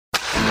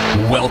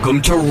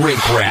Welcome to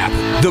Rink Rap,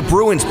 the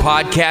Bruins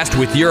podcast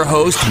with your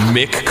host,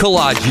 Mick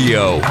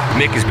Colagio.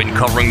 Mick has been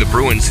covering the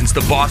Bruins since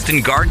the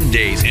Boston Garden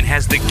days and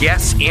has the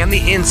guests and the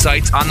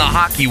insights on the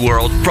hockey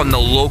world from the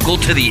local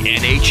to the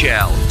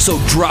NHL. So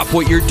drop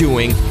what you're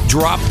doing,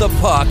 drop the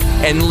puck,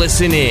 and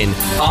listen in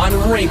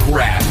on Rink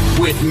Rap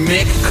with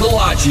Mick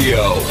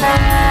Colagio.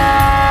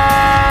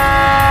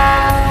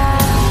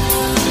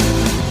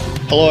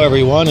 Hello,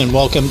 everyone, and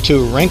welcome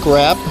to Rink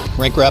Rap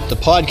the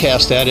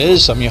podcast, that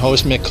is. I'm your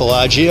host, Mick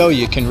Colagio.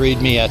 You can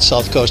read me at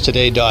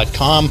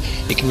southcoasttoday.com.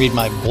 You can read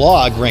my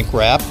blog, Rink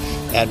Rap,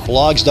 at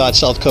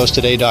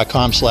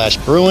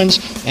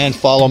blogs.southcoasttoday.com/Bruins, and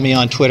follow me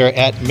on Twitter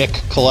at Mick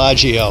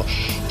Colagio.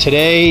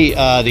 Today,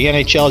 the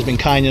NHL has been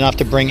kind enough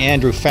to bring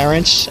Andrew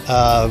Ference,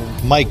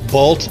 Mike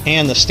Bolt,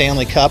 and the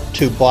Stanley Cup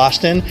to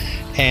Boston.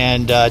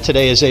 And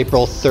today is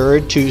April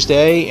 3rd,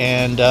 Tuesday,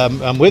 and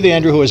I'm with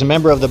Andrew, who is a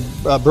member of the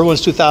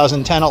Bruins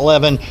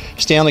 2010-11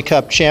 Stanley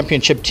Cup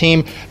Championship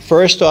team.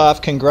 First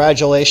off,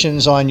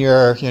 congratulations on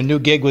your new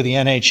gig with the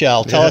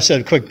NHL. Tell us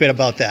a quick bit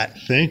about that.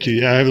 Thank you.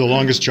 Yeah, I have the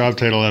longest job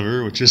title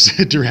ever, which is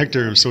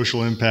Director of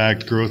Social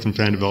Impact, Growth, and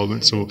Fan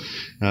Development, so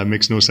it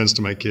makes no sense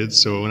to my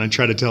kids. So when I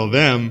try to tell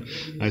them,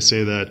 I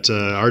say that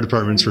our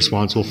department's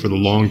responsible for the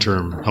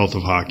long-term health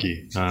of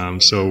hockey.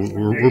 So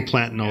we're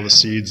planting all the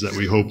seeds that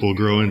we hope will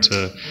grow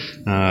into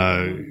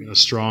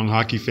strong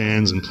hockey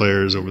fans and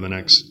players over the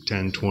next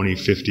 10, 20,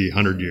 50,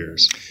 100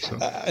 years. So.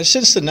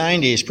 Since the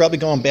 90s, probably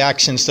going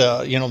back since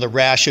the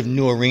rash of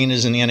new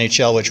arenas in the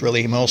NHL, which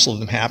really most of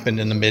them happened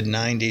in the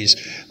mid-90s,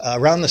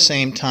 around the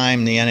same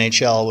time the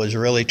NHL was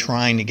really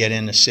trying to get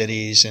into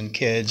cities and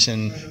kids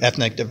and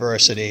ethnic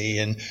diversity,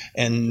 and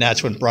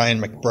that's when Brian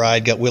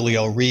McBride got Willie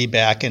O'Ree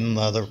back in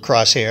the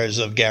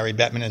crosshairs of Gary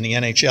Bettman in the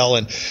NHL.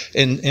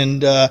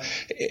 And are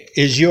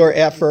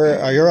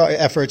your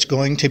efforts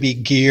going to be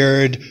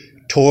geared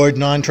toward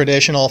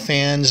non-traditional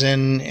fans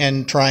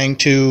and trying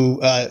to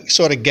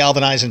sort of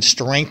galvanize and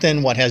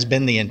strengthen what has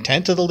been the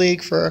intent of the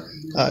league for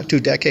 2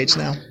 decades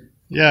now?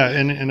 Yeah,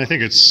 and I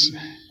think it's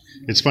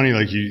funny,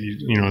 like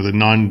you know the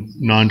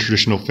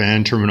non-traditional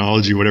fan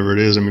terminology, whatever it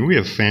is. I mean, we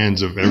have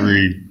fans of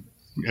every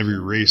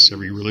race,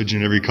 every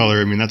religion, every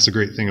color. I mean, that's the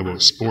great thing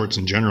about sports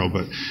in general.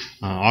 But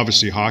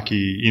obviously,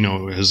 hockey,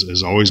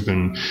 has always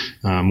been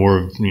more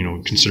of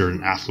considered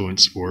an affluent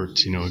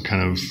sport.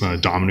 Kind of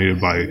dominated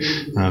by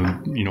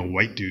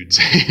white dudes.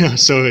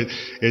 So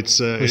it's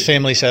whose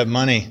families have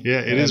money. Yeah,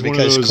 it is because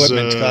one of those,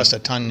 equipment costs a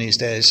ton these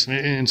days.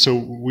 And so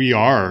we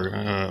are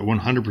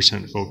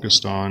 100%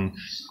 focused on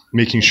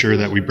making sure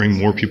that we bring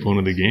more people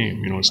into the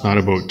game. It's not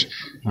about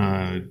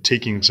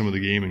taking some of the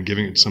game and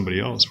giving it to somebody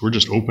else. We're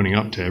just opening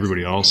up to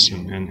everybody else,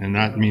 and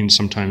that means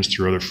sometimes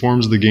through other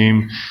forms of the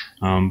game.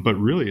 But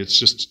really, it's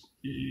just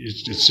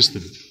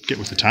the get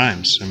with the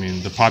times. I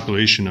mean, the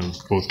population of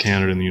both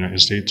Canada and the United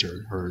States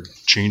are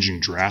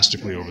changing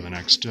drastically over the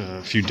next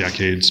few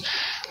decades.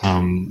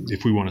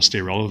 If we want to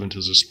stay relevant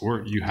as a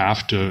sport, you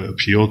have to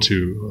appeal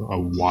to a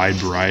wide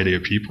variety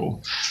of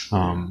people,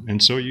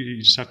 and so you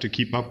just have to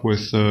keep up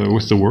with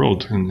the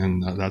world,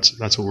 and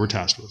that's what we're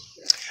tasked with.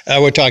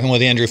 We're talking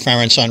with Andrew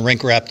Ference on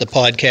Rink Rap, the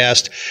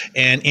podcast.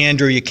 And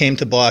Andrew, you came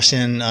to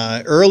Boston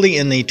early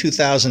in the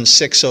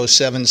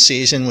 2006-07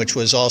 season, which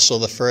was also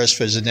the first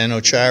for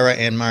Zdeno Chara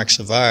and Mark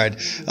Savard,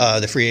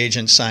 the free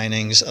agent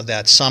signings of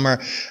that summer.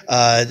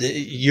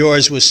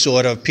 Yours was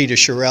sort of Peter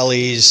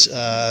Chiarelli's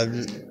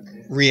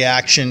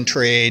reaction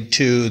trade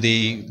to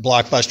the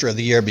blockbuster of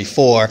the year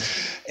before,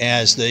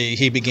 as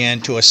he began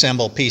to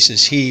assemble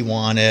pieces he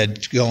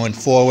wanted going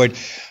forward.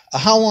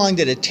 How long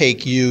did it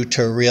take you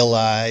to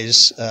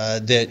realize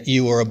that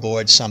you were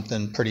aboard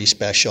something pretty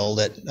special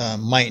that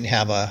might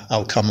have an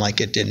outcome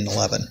like it did in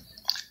 11?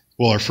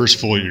 Well, our first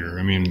full year.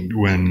 I mean,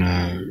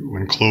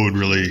 when Claude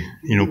really,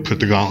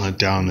 put the gauntlet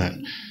down that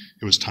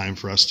it was time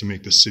for us to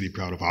make the city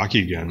proud of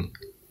hockey again.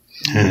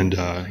 And,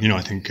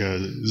 I think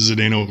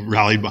Zdeno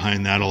rallied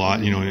behind that a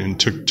lot, and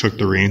took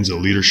the reins of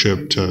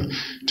leadership to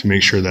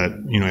make sure that,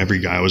 every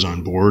guy was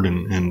on board.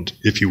 And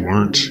if you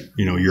weren't,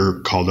 you're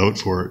called out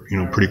for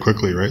it, pretty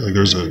quickly, right? Like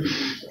there's a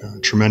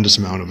tremendous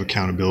amount of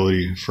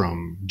accountability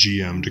from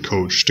GM to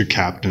coach to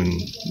captain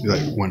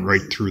that went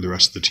right through the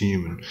rest of the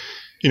team. And,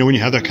 when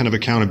you have that kind of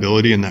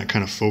accountability and that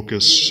kind of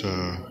focus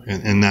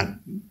and that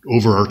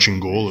overarching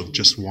goal of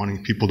just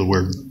wanting people to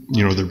wear,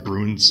 their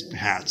Bruins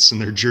hats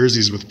and their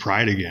jerseys with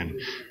pride again.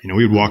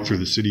 We would walk through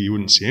the city, you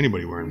wouldn't see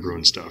anybody wearing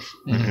Bruins stuff.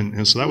 Mm-hmm.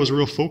 And so that was a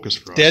real focus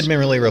for us. They had been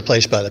really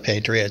replaced by the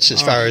Patriots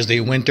as far as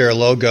the winter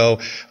logo,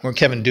 where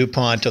Kevin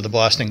DuPont of the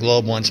Boston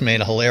Globe once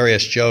made a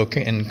hilarious joke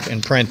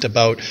in print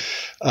about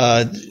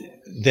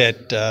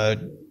that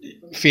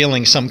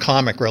feeling some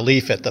comic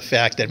relief at the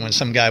fact that when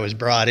some guy was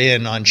brought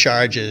in on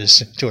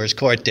charges to his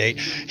court date,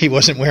 he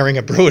wasn't wearing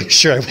a Bruins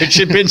shirt, which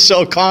had been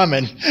so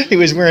common. He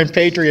was wearing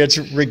Patriots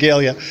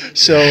regalia.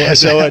 It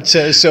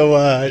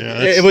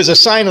was a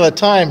sign of the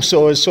time.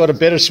 So it was sort of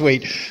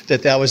bittersweet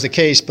that was the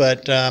case.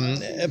 But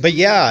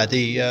yeah,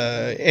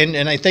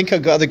 and I think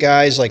of other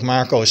guys like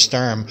Marco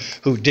Sturm,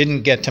 who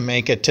didn't get to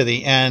make it to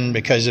the end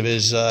because of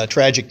his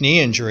tragic knee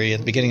injury at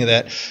the beginning of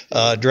that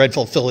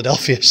dreadful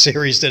Philadelphia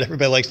series that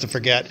everybody likes to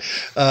forget.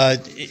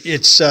 But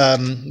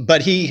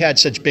he had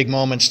such big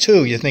moments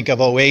too. You think of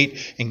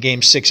 2008 in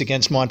Game 6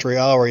 against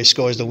Montreal, where he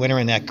scores the winner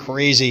in that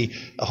crazy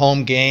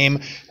home game.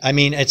 I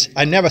mean,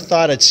 I never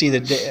thought I'd see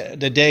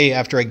the day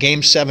after a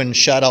Game 7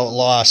 shutout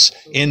loss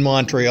in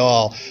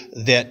Montreal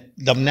that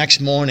the next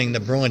morning the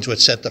Bruins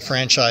would set the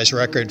franchise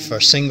record for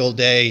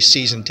single-day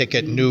season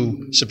ticket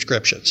new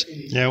subscriptions.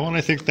 Yeah, well, and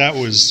I think that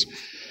was,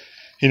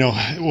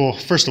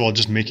 first of all,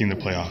 just making the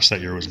playoffs that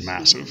year was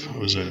massive. It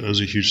was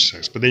a huge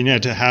success. But then you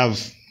had to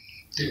have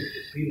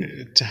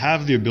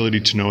the ability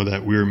to know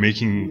that we were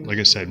making, like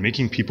I said,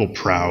 making people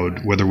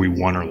proud whether we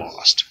won or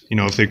lost.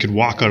 If they could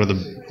walk out of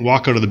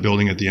the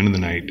building at the end of the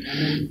night,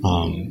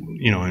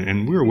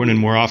 and we were winning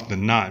more often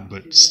than not,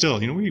 but still,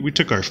 we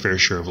took our fair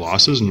share of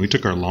losses and we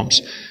took our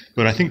lumps.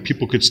 But I think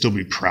people could still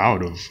be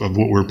proud of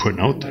what we're putting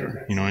out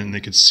there, and they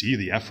could see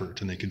the effort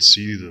and they could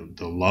see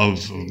the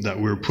love that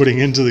we're putting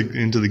into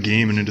the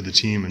game and into the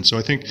team. And so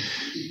I think,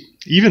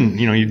 even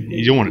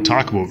you don't want to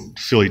talk about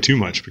Philly too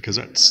much because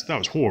that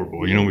was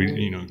horrible.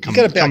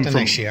 Got it back the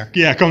next year.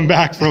 Yeah, coming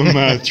back from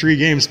 3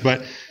 games,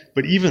 but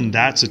even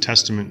that's a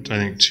testament, I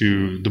think,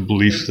 to the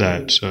belief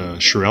that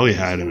Chiarelli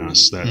had in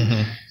us. That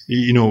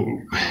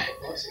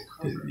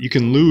you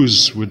can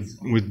lose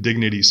with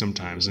dignity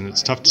sometimes, and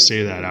it's tough to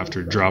say that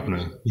after dropping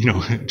a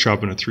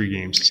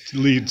 3-game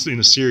lead in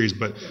a series.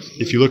 But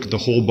if you look at the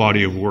whole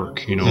body of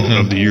work,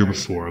 of the year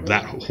before, of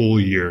that whole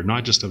year,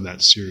 not just of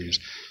that series.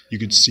 You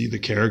could see the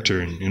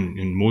character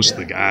in most of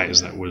the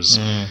guys. That was,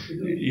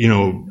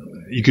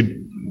 you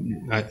could,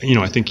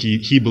 I think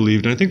he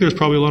believed, and I think there's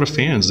probably a lot of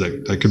fans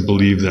that could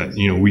believe that,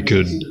 we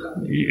could,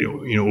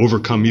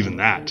 overcome even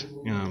that.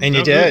 And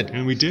you did.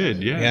 And we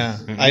did, yeah.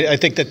 I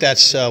think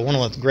that's one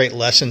of the great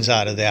lessons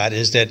out of that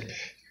is that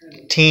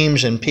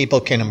teams and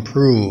people can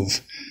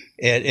improve.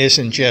 It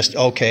isn't just,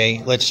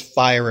 okay, let's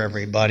fire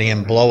everybody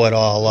and blow it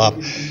all up.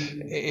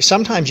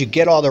 Sometimes you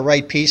get all the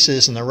right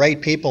pieces and the right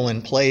people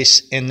in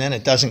place, and then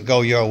it doesn't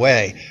go your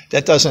way.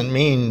 That doesn't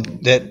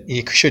mean that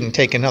you shouldn't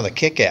take another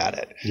kick at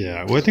it.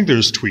 Yeah, well, I think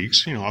there's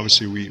tweaks.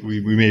 Obviously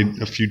we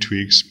made a few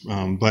tweaks,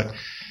 but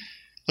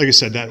like I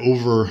said, that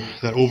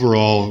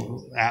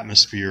overall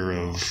atmosphere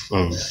of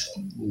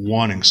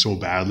wanting so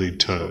badly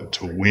to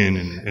win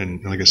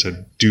and like I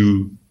said,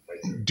 do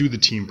the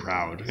team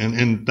proud,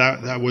 and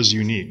that was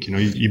unique.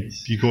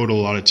 You go to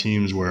a lot of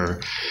teams where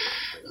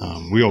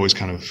we always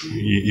kind of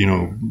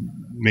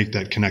make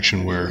that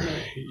connection where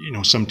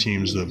some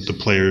teams the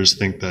players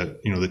think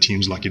that the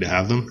team's lucky to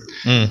have them,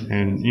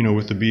 and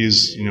with the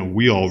Bees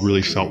we all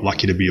really felt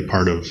lucky to be a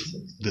part of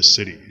this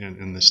city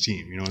and this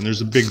team, and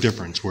there's a big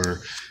difference where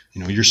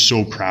you're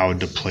so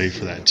proud to play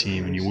for that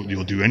team and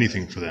you'll do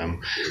anything for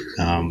them.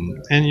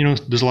 And,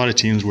 there's a lot of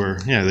teams where,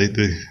 they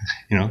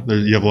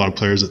you have a lot of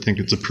players that think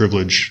it's a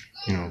privilege,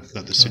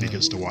 that the city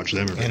gets to watch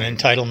them. An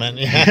entitlement.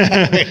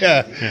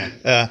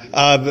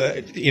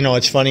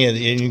 It's funny,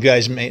 you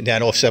guys made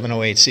that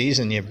 07-08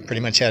 season, you pretty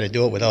much had to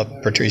do it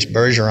without Patrice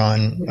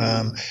Bergeron.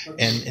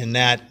 And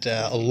that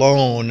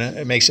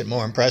alone makes it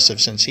more impressive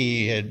since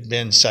he had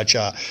been such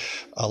a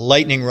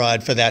lightning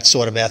rod for that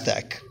sort of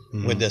ethic.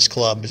 With this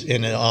club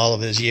in all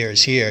of his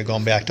years here,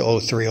 going back to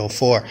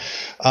 03-04.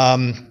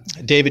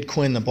 David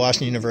Quinn, the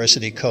Boston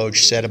University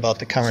coach, said about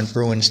the current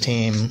Bruins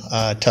team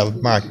to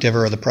Mark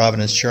Diver of the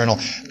Providence Journal,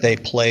 they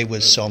play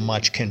with so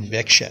much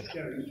conviction.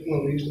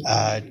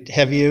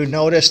 Have you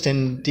noticed,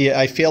 and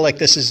I feel like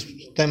this is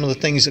some of the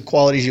things, the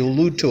qualities you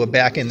allude to are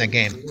back in the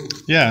game?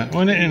 Yeah,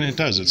 well, and it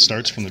does. It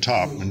starts from the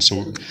top, and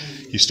so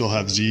you still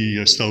have Z,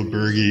 you still have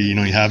Bergie,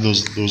 you have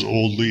those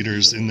old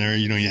leaders in there.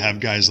 You have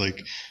guys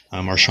like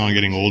Marchand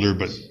getting older,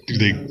 but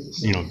they,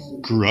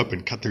 grew up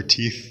and cut their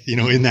teeth,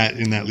 in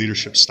that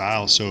leadership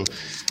style. So,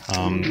 like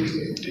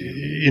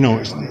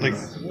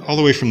all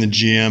the way from the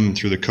GM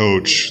through the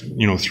coach,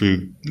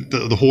 through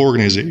the whole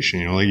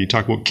organization, like you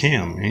talk about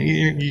Cam,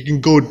 you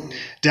can go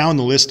down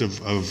the list of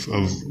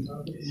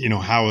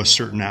how a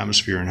certain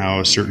atmosphere and how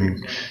a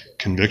certain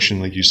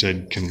conviction, like you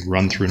said, can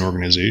run through an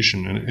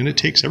organization, and it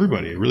takes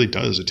everybody. It really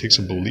does. It takes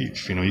a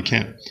belief. You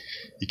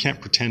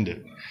can't pretend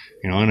it.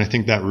 And I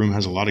think that room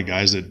has a lot of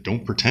guys that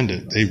don't pretend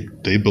it.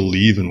 They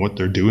believe in what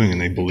they're doing, and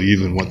they believe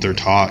in what they're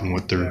taught and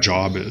what their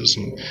job is,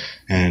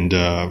 and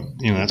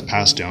that's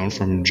passed down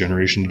from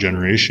generation to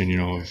generation.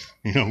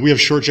 We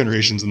have short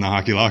generations in the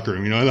hockey locker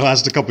room. It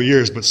lasts a couple of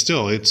years, but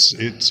still, it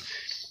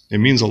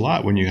means a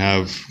lot when you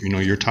have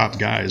your top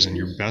guys and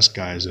your best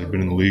guys that have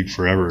been in the league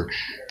forever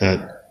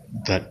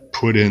that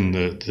put in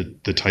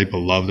the type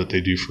of love that they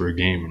do for a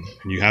game,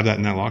 and you have that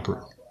in that locker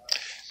room.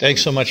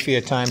 Thanks so much for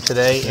your time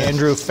today.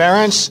 Andrew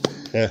Ference,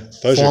 Yeah,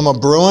 pleasure. Former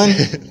Bruin.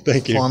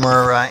 Thank you.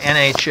 Former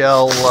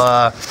NHL,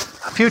 a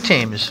few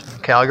teams.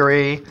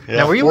 Calgary. Yeah,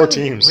 now, were you 4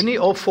 teams. In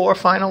the 04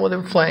 final with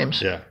the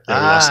Flames? Yeah, we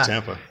lost to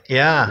Tampa.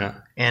 Yeah.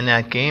 And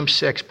that Game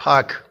 6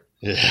 puck.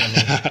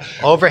 Yeah.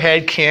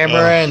 Overhead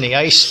camera and the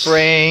ice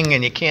spring,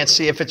 and you can't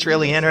see if it's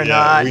really in or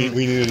not. We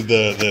needed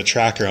the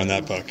tracker on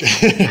that puck.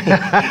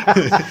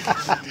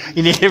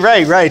 You need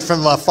right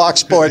from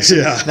Fox Sports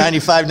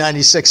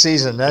 95-96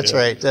 season. That's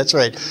right.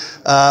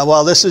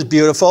 Well, this is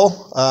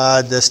beautiful,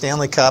 the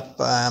Stanley Cup,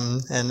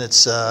 and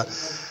it's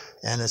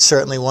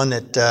certainly one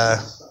that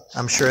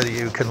I'm sure that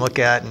you can look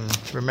at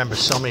and remember.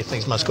 So many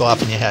things must go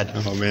off in your head.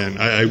 Oh man,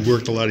 I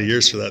worked a lot of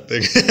years for that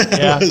thing.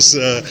 Yeah.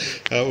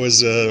 That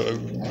was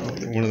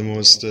one of the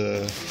most.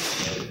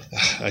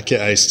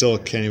 I still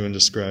can't even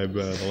describe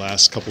the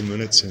last couple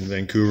minutes in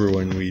Vancouver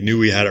when we knew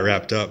we had it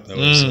wrapped up. That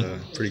was a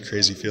pretty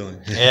crazy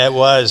feeling. Yeah, it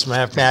was.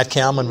 Matt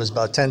Kalman was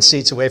about 10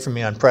 seats away from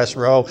me on press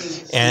row,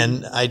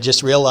 and I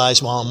just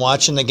realized while I'm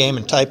watching the game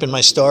and typing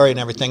my story and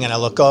everything, and I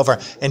look over,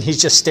 and he's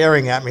just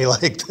staring at me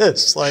like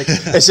this, like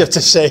as if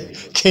to say,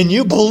 "Can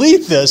you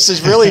believe this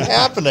is really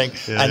happening?"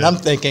 And I'm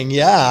thinking,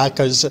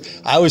 because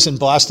I was in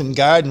Boston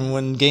Garden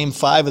when Game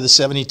 5 of the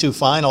 72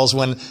 finals,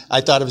 when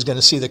I thought I was going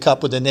to see the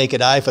Cup with the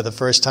naked eye for the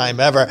first time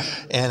ever,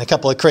 and a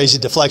couple of crazy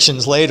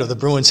deflections later, the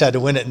Bruins had to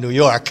win it in New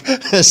York.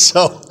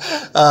 so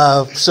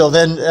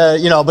then,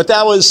 but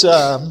that was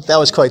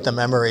quite the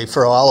memory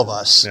for all of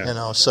us.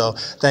 So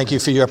thank you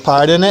for your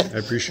part in it. I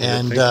appreciate it.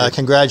 And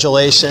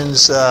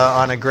congratulations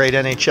on a great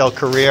NHL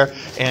career,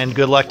 and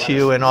good luck to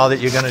you in all that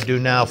you're going to do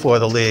now for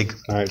the league.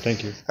 All right,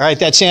 thank you. All right,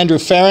 that's Andrew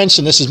Ference,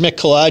 and this is Mick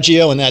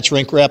Colagio, and that's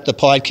Rink Rap, the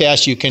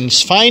podcast. You can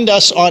find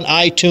us on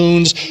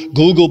iTunes,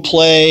 Google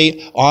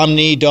Play,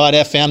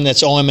 Omni.fm,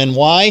 that's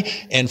OMNY,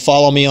 and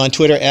follow me on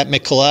Twitter at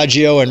Mick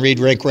Colagio, and read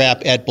Rink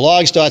Rap at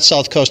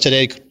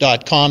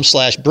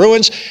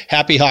blogs.southcoasttoday.com/Bruins.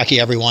 Happy hockey,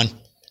 everyone.